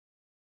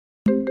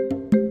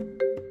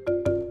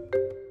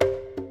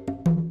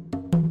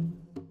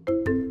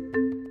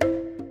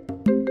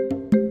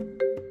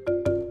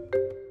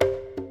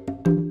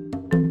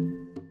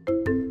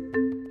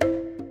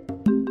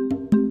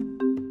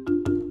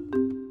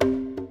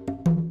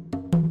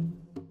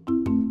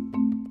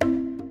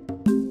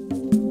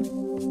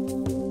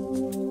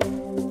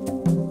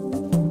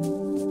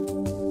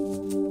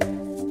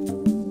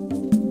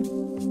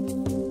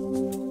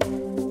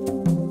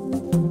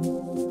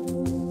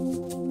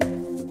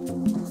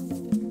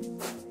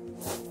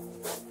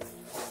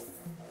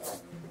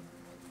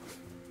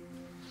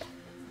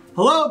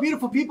Hello,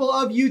 beautiful people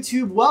of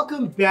YouTube.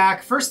 Welcome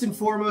back. First and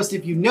foremost,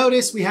 if you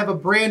notice, we have a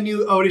brand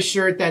new Otis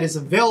shirt that is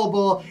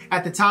available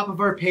at the top of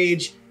our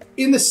page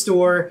in the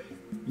store.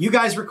 You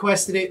guys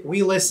requested it,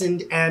 we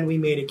listened, and we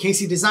made it.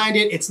 Casey designed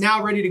it. It's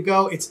now ready to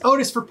go. It's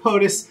Otis for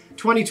POTUS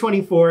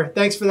 2024.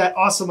 Thanks for that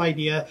awesome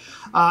idea.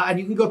 And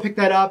you can go pick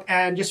that up.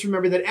 And just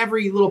remember that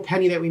every little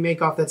penny that we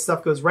make off that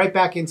stuff goes right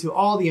back into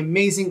all the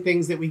amazing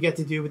things that we get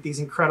to do with these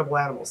incredible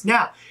animals.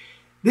 Now,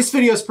 this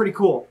video is pretty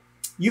cool.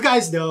 You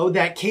guys know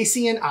that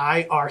Casey and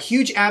I are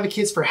huge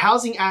advocates for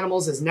housing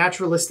animals as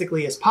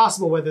naturalistically as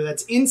possible, whether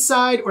that's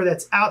inside or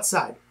that's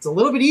outside. It's a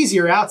little bit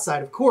easier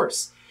outside, of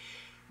course.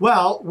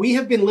 Well, we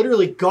have been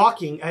literally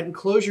gawking at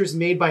enclosures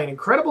made by an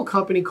incredible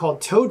company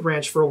called Toad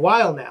Ranch for a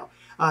while now.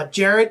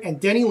 Jared and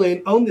Denny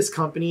Lynn own this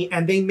company,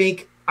 and they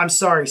make, I'm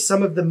sorry,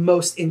 some of the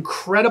most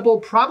incredible,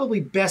 probably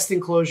best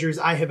enclosures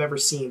I have ever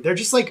seen. They're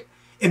just like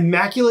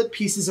immaculate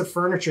pieces of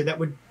furniture that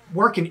would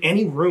work in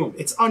any room.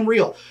 It's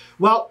unreal.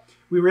 Well,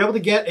 we were able to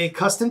get a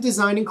custom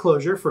designed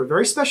enclosure for a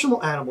very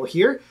special animal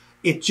here.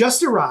 It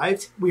just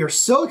arrived. We are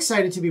so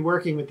excited to be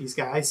working with these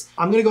guys.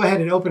 I'm gonna go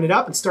ahead and open it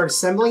up and start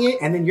assembling it,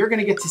 and then you're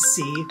gonna get to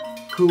see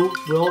who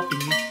will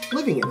be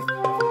living in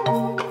it.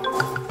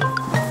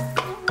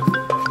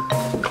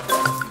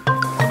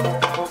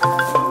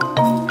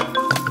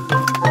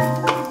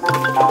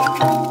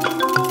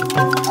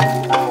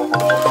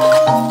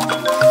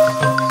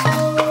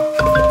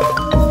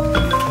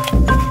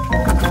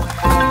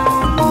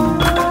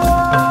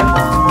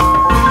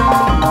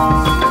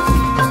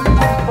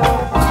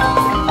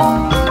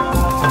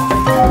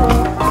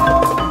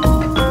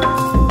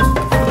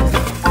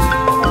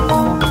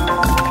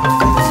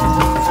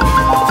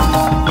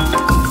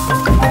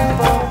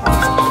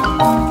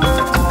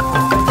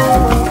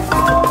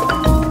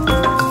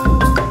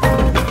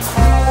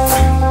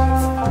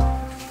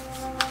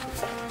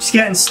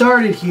 Getting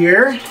started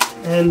here,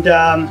 and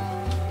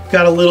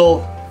got a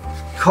little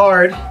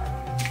card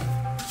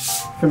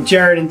from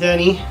Jared and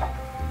Denny.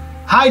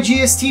 Hi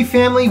GST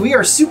family, we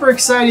are super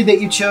excited that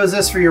you chose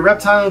us for your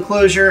reptile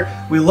enclosure.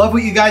 We love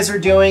what you guys are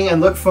doing and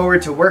look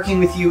forward to working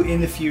with you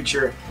in the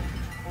future.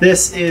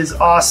 This is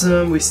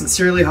awesome. We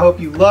sincerely hope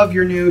you love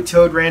your new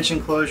Toad Ranch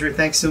enclosure.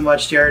 Thanks so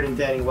much, Jared and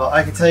Denny. Well,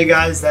 I can tell you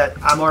guys that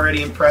I'm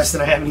already impressed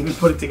and I haven't even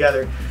put it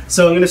together.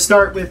 So I'm gonna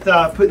start with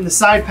putting the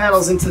side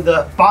panels into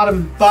the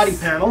bottom body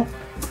panel,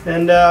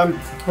 and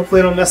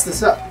hopefully I don't mess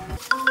this up.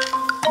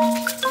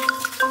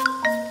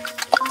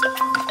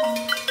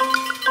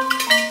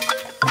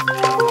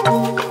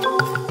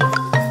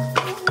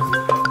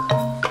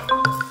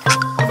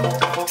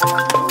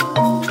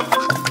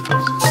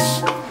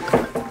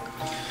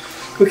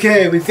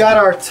 Okay, we've got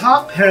our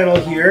top panel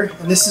here,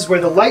 and this is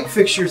where the light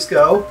fixtures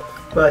go,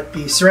 but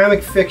the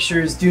ceramic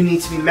fixtures do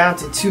need to be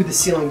mounted to the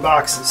ceiling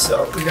boxes.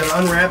 So we're gonna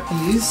unwrap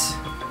these.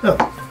 Oh,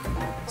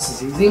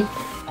 this is easy.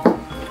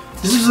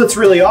 This is what's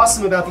really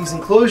awesome about these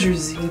enclosures,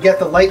 is you can get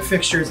the light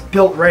fixtures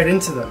built right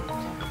into them.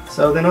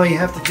 So then all you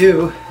have to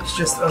do is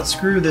just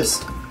unscrew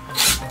this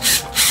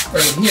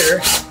right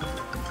here.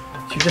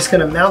 You're just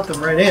gonna mount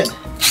them right in,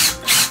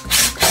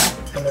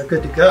 and they're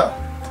good to go.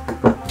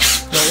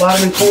 Now, a lot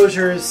of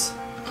enclosures,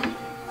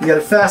 you gotta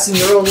fasten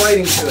your own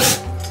lighting to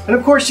it. And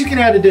of course you can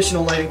add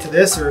additional lighting to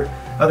this or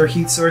other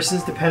heat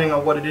sources depending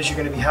on what it is you're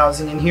gonna be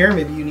housing in here.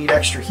 Maybe you need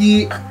extra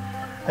heat.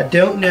 I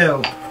don't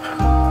know.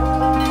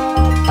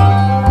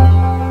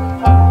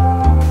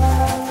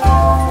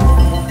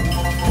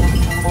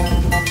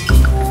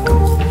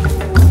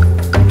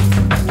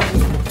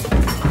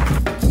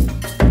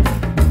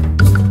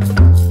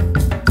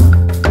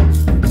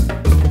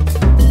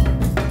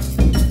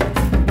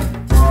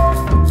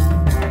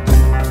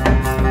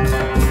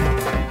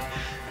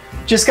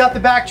 Just got the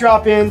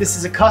backdrop in. This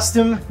is a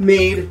custom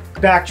made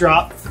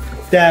backdrop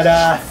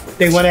that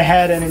they went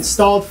ahead and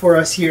installed for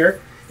us here.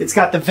 It's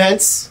got the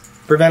vents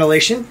for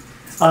ventilation.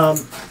 In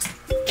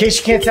case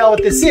you can't tell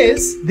what this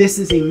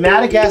is a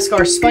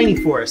Madagascar spiny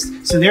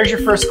forest. So there's your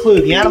first clue.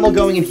 The animal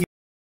going in here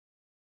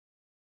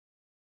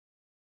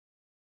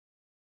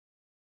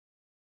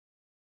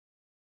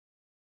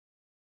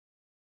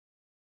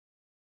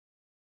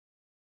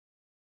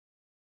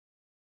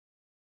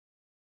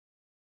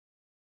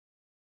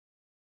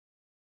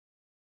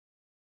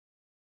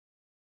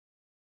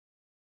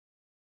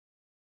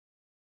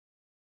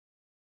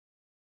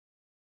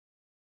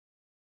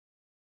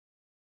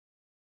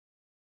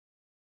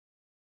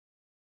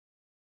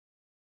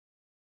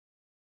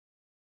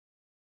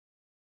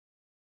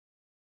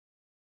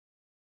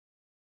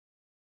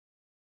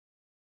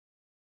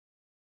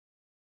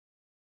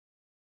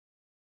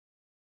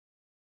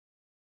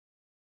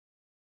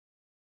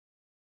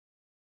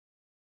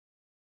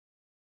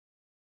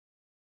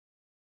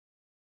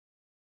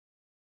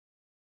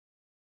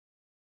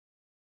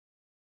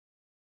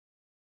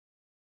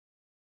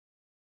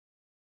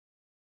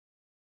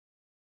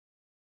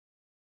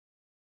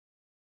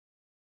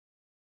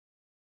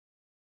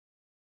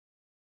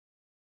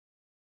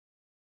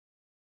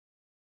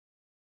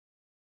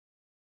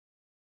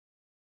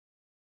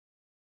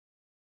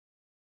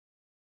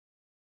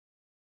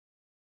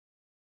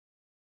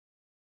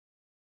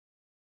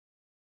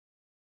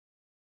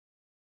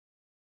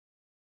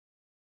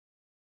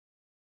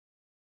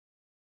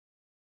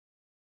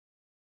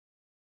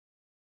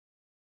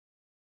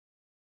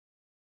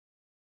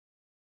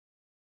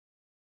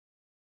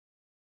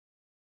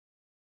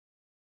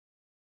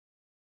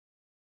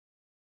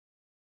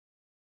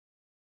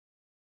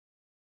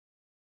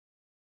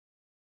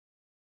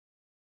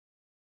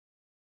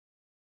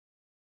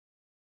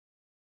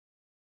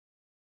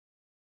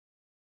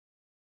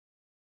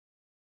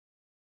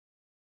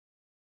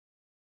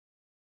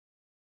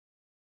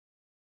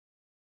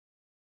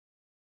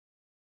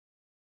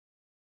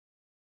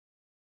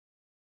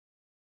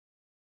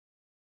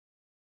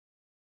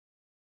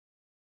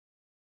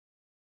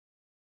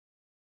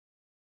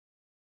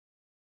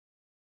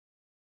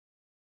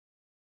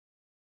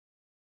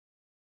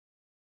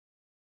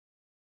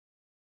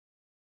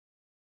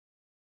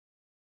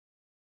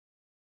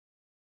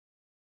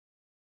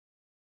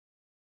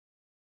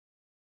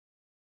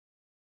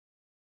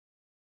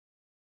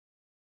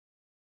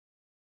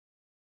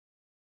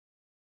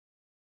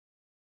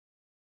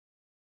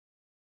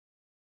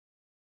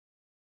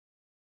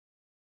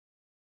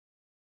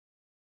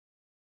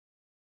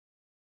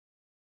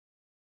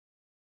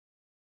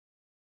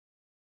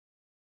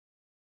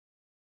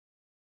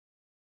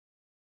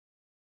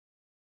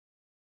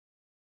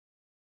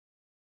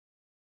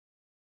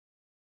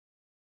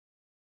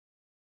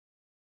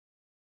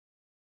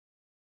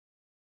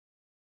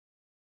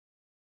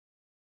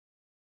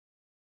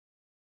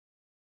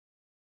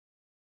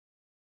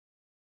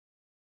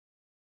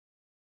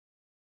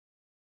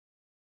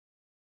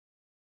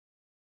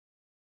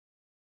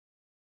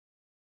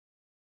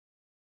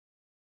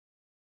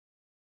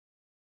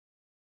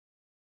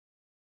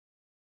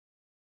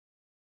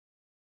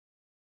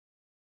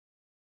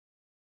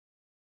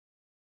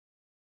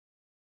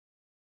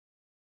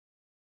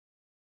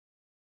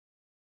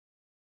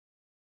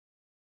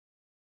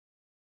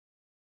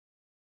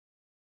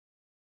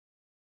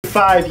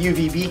 5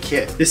 UVB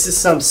kit. This is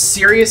some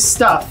serious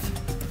stuff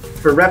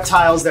for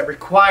reptiles that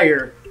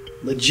require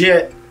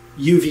legit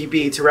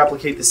UVB to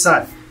replicate the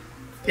sun.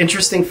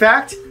 Interesting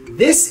fact,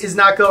 this is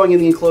not going in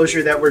the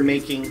enclosure that we're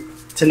making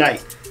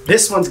tonight.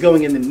 This one's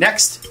going in the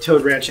next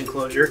Toad Ranch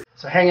enclosure,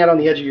 so hang out on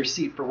the edge of your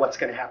seat for what's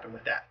going to happen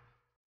with that.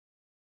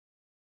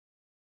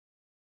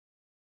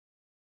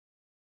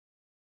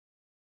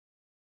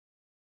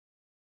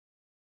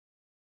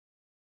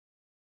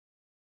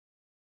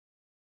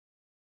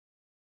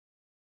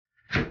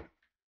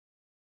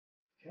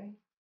 Okay.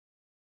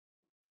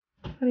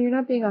 Honey, you're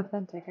not being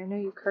authentic. I know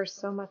you curse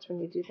so much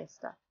when you do this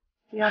stuff.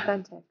 Be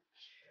authentic.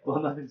 Well,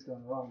 nothing's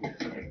going wrong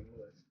here.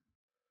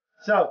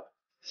 So,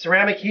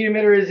 ceramic heat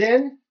emitter is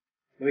in.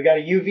 We got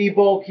a UV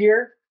bulb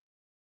here.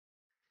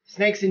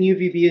 Snakes and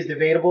UVB is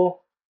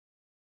debatable.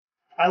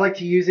 I like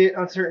to use it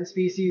on certain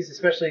species,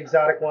 especially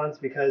exotic ones,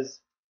 because,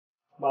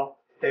 well,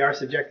 they are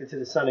subjected to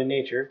the sun in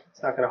nature.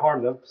 It's not going to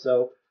harm them.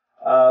 So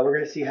we're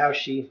going to see how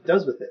she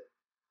does with it.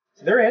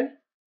 So they're in.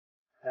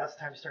 Now it's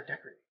time to start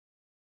decorating.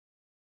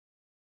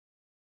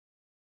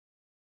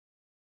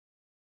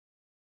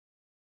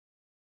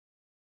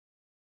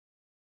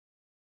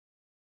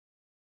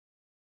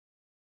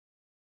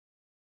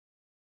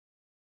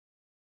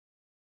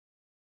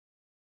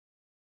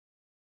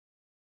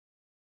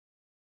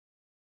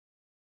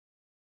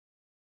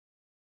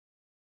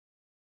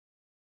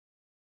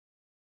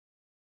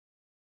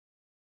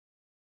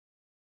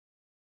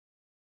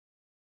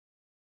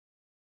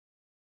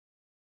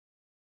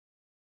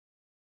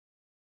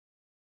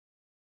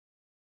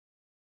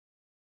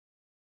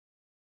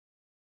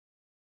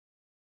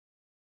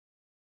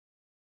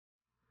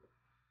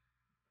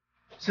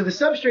 So the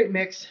substrate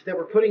mix that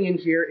we're putting in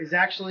here is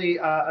actually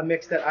a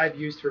mix that I've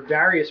used for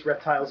various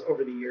reptiles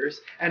over the years,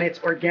 and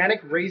it's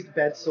organic raised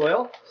bed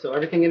soil, so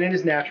everything in it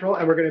is natural,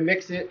 and we're going to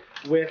mix it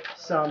with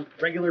some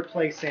regular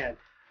play sand.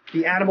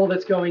 The animal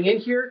that's going in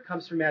here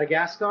comes from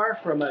Madagascar,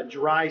 from a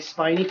dry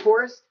spiny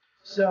forest,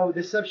 so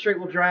the substrate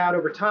will dry out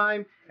over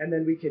time, and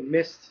then we can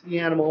mist the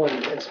animal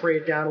and spray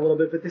it down a little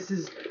bit, but this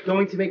is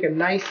going to make a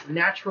nice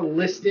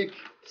naturalistic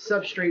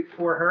substrate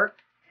for her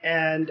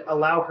and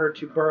allow her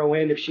to burrow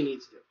in if she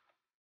needs to.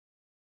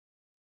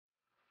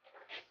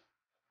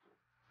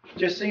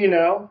 Just so you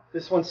know,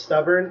 this one's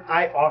stubborn.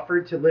 I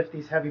offered to lift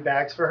these heavy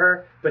bags for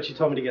her, but she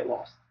told me to get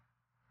lost.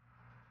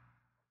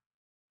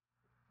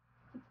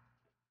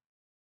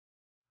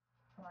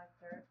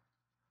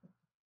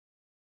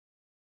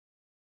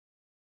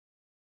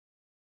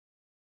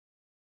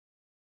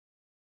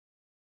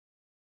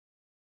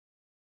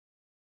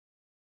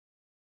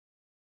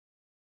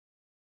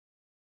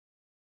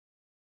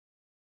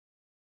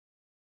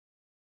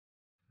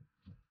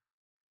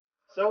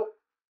 So,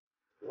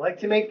 I like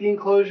to make the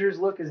enclosures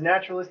look as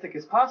naturalistic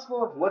as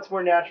possible. What's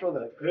more natural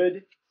than a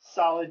good,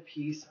 solid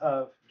piece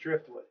of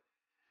driftwood?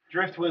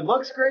 Driftwood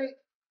looks great.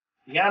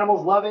 The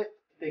animals love it.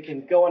 They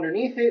can go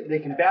underneath it. They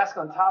can bask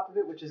on top of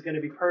it, which is going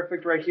to be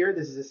perfect right here.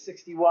 This is a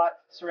 60-watt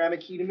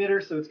ceramic heat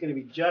emitter, so it's going to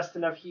be just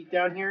enough heat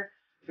down here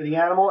for the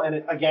animal.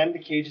 And again, the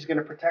cage is going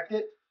to protect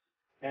it.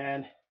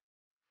 And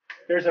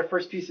there's our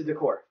first piece of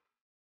decor.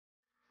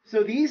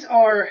 So these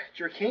are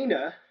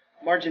Dracana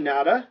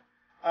marginata.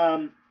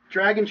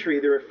 Dragon tree,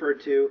 they're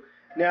referred to.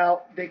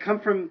 Now, they come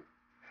from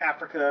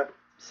Africa,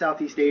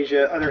 Southeast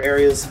Asia, other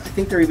areas. I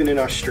think they're even in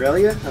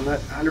Australia. I'm not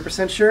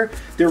 100% sure.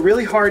 They're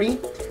really hardy,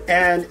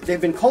 and they've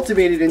been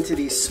cultivated into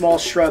these small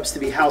shrubs to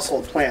be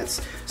household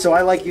plants. So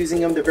I like using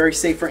them. They're very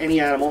safe for any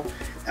animal,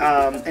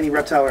 any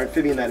reptile or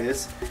amphibian that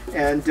is.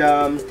 And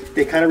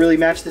they kind of really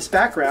match this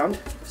background.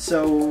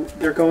 So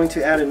they're going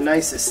to add a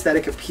nice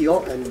aesthetic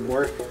appeal and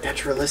more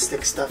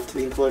naturalistic stuff to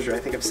the enclosure. I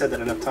think I've said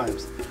that enough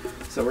times.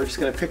 So we're just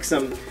going to pick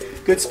some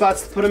good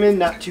spots to put them in,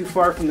 not too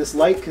far from this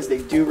light because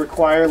they do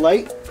require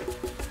light.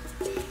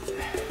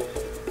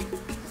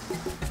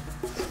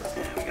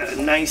 And we got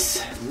a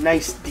nice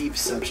deep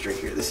substrate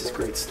here. This is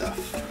great stuff.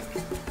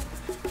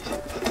 So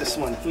put this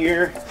one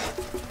here.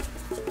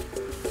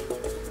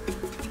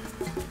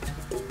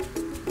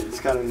 It's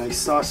got a nice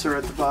saucer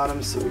at the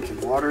bottom so we can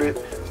water it.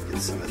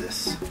 Get some of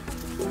this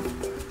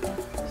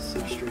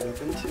substrate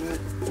up into it.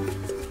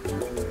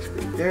 Looks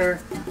great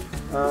there.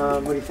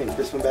 What do you think?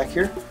 This one back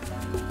here?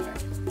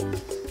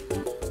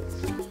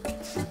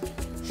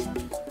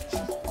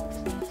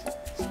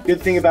 Good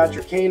thing about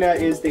Dracana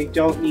is they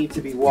don't need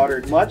to be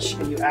watered much,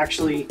 and you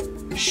actually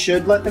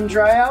should let them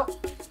dry out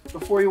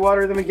before you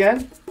water them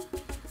again.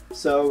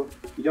 So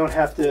you don't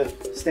have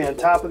to stay on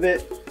top of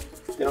it.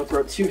 They don't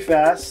grow too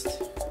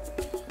fast.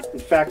 In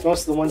fact,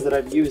 most of the ones that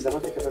I've used, I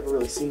don't think I've ever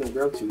really seen them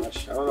grow too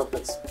much. I don't know if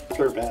that's good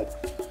or bad.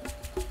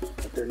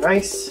 But they're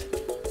nice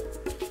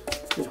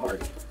and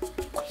hardy.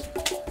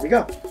 Here we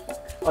go.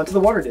 Onto the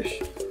water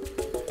dish.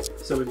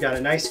 So we've got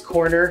a nice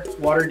corner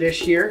water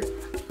dish here.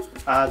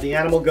 The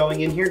animal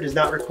going in here does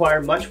not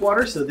require much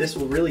water, so this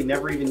will really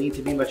never even need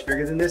to be much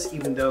bigger than this,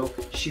 even though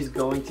she's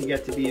going to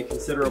get to be a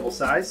considerable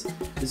size.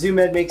 The Zoo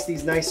Med makes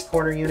these nice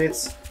corner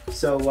units,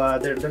 so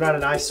they're not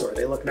an eyesore.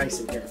 They look nice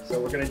in here. So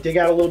we're going to dig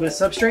out a little bit of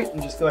substrate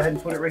and just go ahead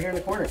and put it right here in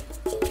the corner.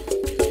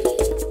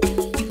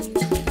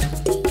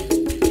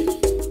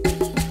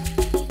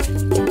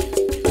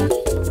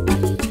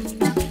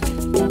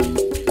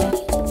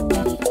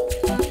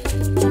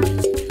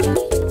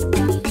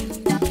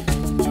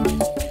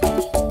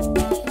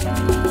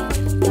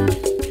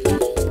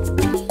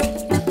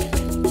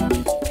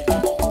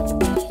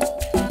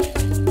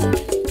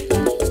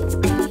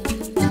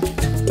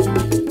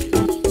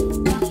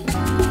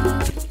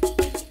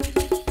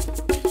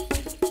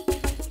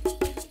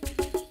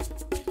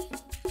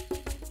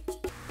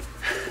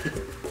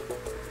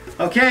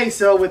 Okay,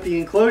 so with the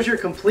enclosure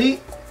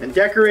complete and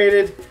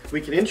decorated,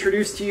 we can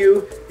introduce to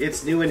you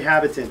its new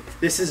inhabitant.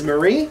 This is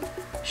Marie.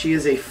 She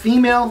is a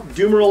female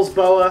Dumeril's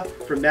boa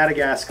from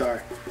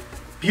Madagascar.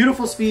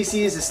 Beautiful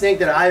species, a snake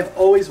that I've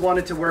always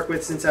wanted to work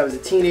with since I was a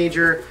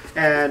teenager,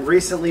 and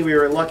recently we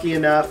were lucky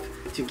enough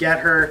to get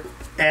her,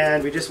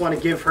 and we just want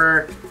to give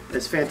her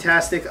as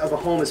fantastic of a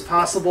home as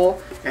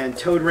possible, and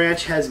Toad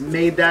Ranch has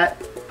made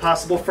that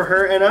possible for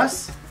her and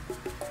us.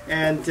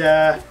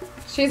 And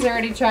she's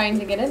already trying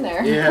to get in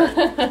there.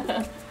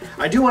 Yeah.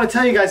 I do want to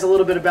tell you guys a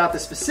little bit about the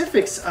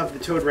specifics of the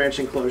Toad Ranch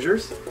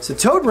enclosures. So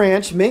Toad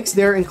Ranch makes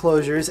their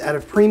enclosures out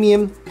of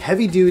premium,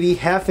 heavy-duty,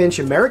 half-inch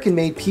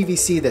American-made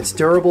PVC that's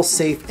durable,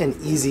 safe, and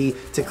easy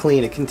to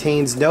clean. It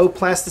contains no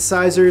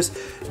plasticizers,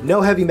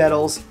 no heavy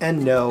metals,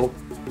 and no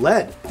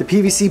lead. The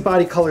PVC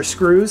body color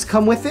screws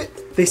come with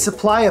it. They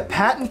supply a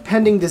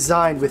patent-pending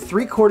design with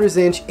 3/4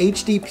 inch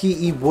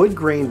HDPE wood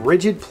grain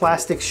rigid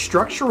plastic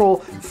structural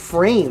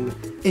frame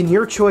in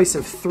your choice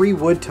of 3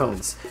 wood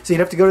tones. So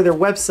you'd have to go to their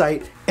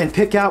website and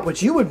pick out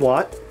what you would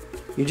want.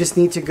 You just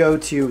need to go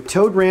to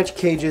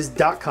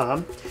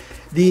toadranchcages.com.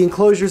 The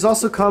enclosures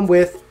also come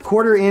with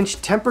 1/4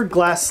 inch tempered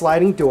glass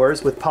sliding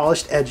doors with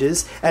polished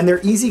edges and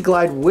their Easy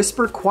Glide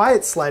Whisper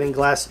Quiet sliding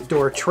glass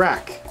door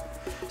track.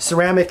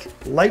 Ceramic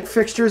light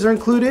fixtures are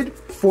included,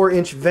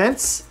 4-inch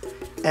vents,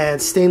 and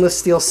stainless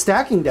steel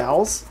stacking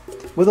dowels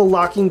with a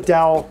locking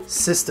dowel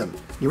system.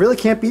 You really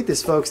can't beat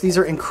this, folks. These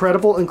are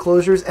incredible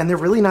enclosures, and they're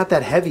really not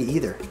that heavy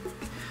either.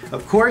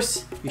 Of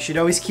course, you should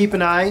always keep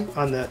an eye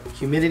on the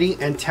humidity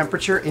and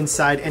temperature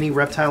inside any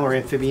reptile or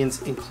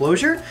amphibian's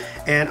enclosure,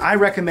 and I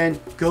recommend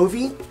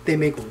Govee. They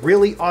make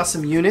really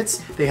awesome units.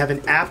 They have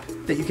an app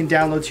that you can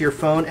download to your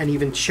phone and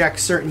even check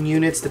certain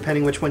units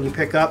depending which one you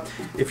pick up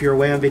if you're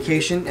away on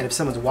vacation, and if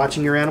someone's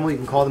watching your animal, you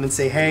can call them and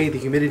say, hey, the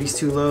humidity's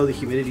too low, the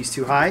humidity's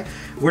too high.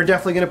 We're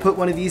definitely going to put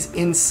one of these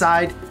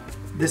inside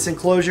this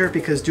enclosure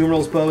because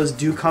Dumeril's boas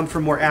do come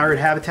from more arid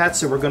habitats,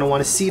 so we're going to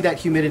want to see that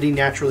humidity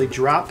naturally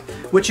drop,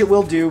 which it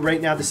will do.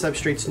 Right now the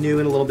substrate's new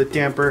and a little bit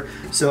damper,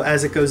 so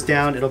as it goes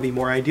down it'll be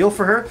more ideal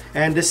for her,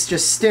 and this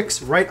just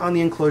sticks right on the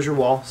enclosure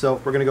wall,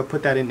 so we're going to go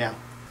put that in now.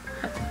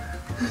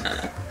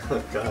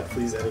 Oh God,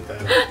 please edit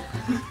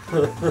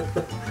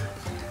that.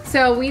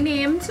 So we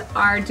named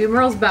our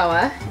Dumeril's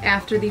boa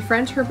after the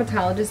French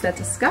herpetologist that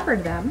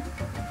discovered them.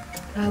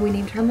 We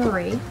named her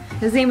Marie.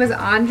 His name was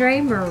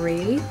Andre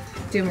Marie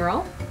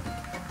Dumeril.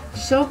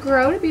 She'll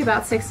grow to be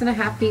about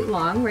 6.5 feet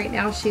long. Right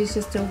now she's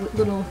just a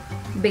little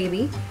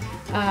baby.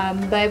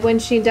 But when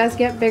she does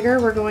get bigger,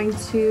 we're going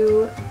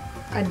to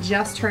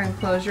adjust her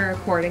enclosure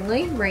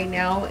accordingly. Right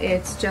now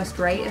it's just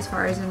right as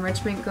far as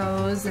enrichment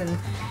goes and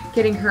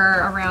getting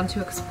her around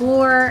to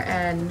explore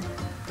and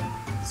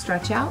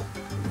stretch out,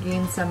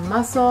 gain some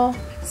muscle.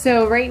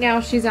 So right now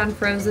she's on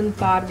frozen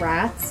thawed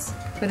rats.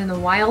 But in the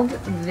wild,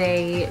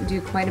 they do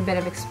quite a bit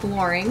of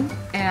exploring,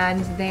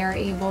 and they are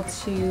able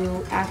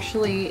to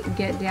actually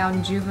get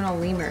down juvenile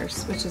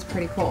lemurs, which is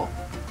pretty cool.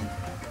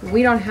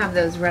 We don't have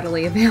those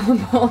readily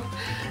available,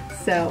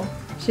 so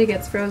she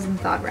gets frozen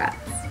thawed rats.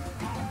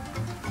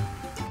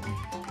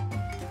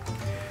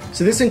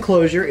 So this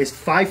enclosure is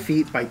 5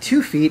 feet by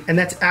 2 feet, and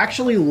that's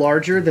actually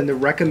larger than the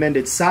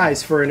recommended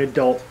size for an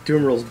adult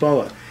Dumeril's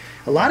boa.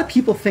 A lot of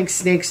people think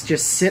snakes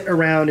just sit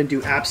around and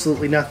do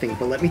absolutely nothing,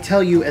 but let me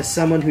tell you, as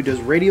someone who does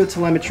radio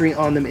telemetry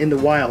on them in the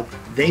wild,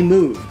 they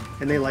move,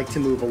 and they like to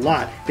move a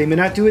lot. They may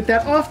not do it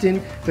that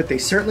often, but they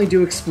certainly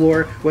do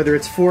explore, whether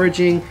it's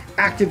foraging,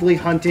 actively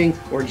hunting,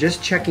 or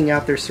just checking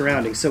out their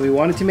surroundings. So we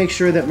wanted to make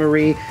sure that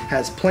Marie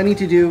has plenty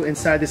to do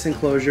inside this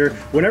enclosure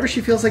whenever she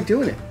feels like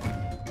doing it.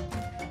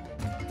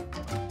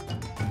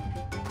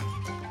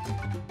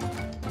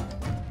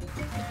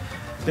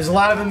 There's a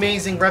lot of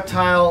amazing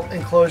reptile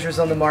enclosures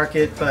on the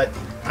market, but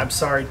I'm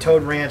sorry,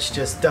 Toad Ranch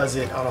just does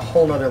it on a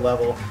whole nother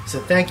level. So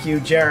thank you,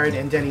 Jared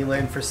and Denny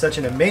Lynn, for such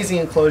an amazing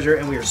enclosure,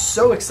 and we are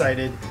so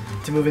excited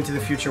to move into the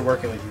future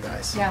working with you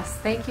guys. Yes,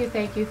 thank you,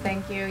 thank you,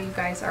 thank you. You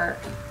guys are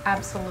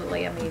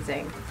absolutely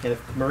amazing. And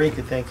if Marie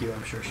could thank you,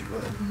 I'm sure she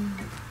would.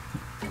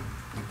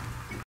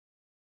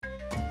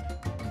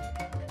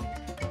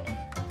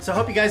 So I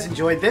hope you guys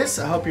enjoyed this.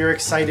 I hope you're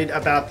excited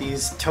about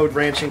these Toad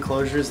Ranch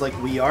enclosures like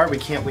we are. We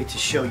can't wait to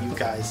show you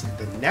guys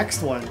the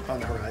next one on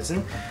the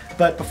horizon.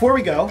 But before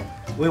we go,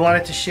 we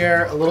wanted to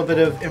share a little bit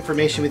of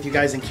information with you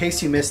guys in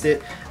case you missed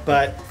it.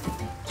 But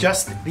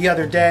just the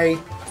other day,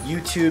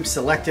 YouTube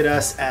selected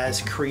us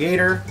as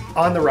Creator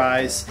on the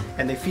Rise,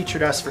 and they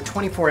featured us for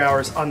 24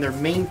 hours on their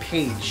main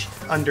page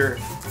under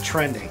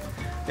Trending.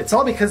 It's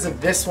all because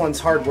of this one's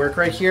hard work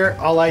right here.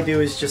 All I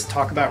do is just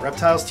talk about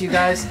reptiles to you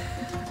guys.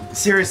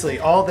 Seriously,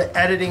 all the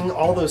editing,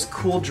 all those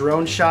cool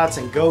drone shots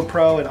and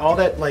GoPro and all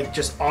that like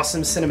just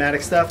awesome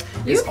cinematic stuff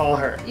is all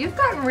her. You've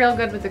gotten real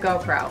good with the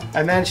GoPro.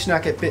 I managed to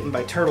not get bitten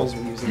by turtles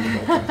when using the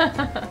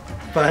GoPro.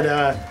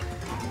 But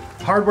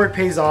hard work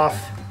pays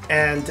off,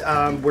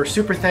 and we're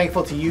super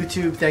thankful to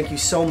YouTube. Thank you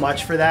so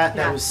much for that.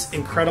 That was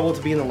incredible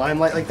to be in the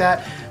limelight like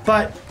that.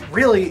 But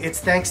really, it's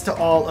thanks to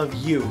all of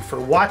you for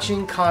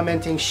watching,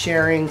 commenting,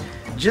 sharing,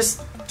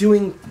 just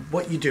doing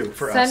what you do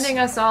for us. Sending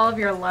us all of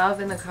your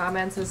love in the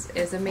comments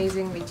is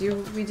amazing. We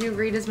do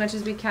read as much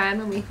as we can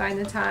when we find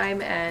the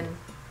time, and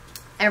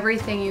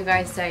everything you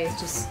guys say is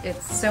just,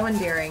 it's so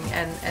endearing.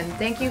 And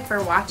thank you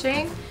for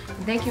watching,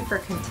 and thank you for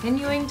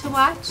continuing to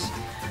watch.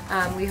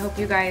 We hope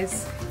you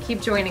guys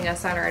keep joining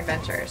us on our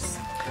adventures.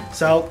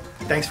 So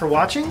thanks for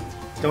watching.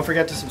 Don't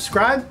forget to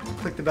subscribe,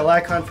 click the bell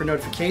icon for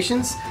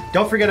notifications.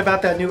 Don't forget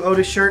about that new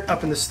Otis shirt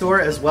up in the store,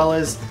 as well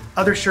as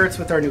other shirts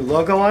with our new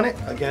logo on it.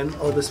 Again,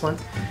 this one.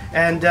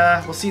 And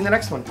we'll see you in the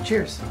next one.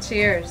 Cheers.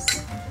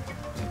 Cheers.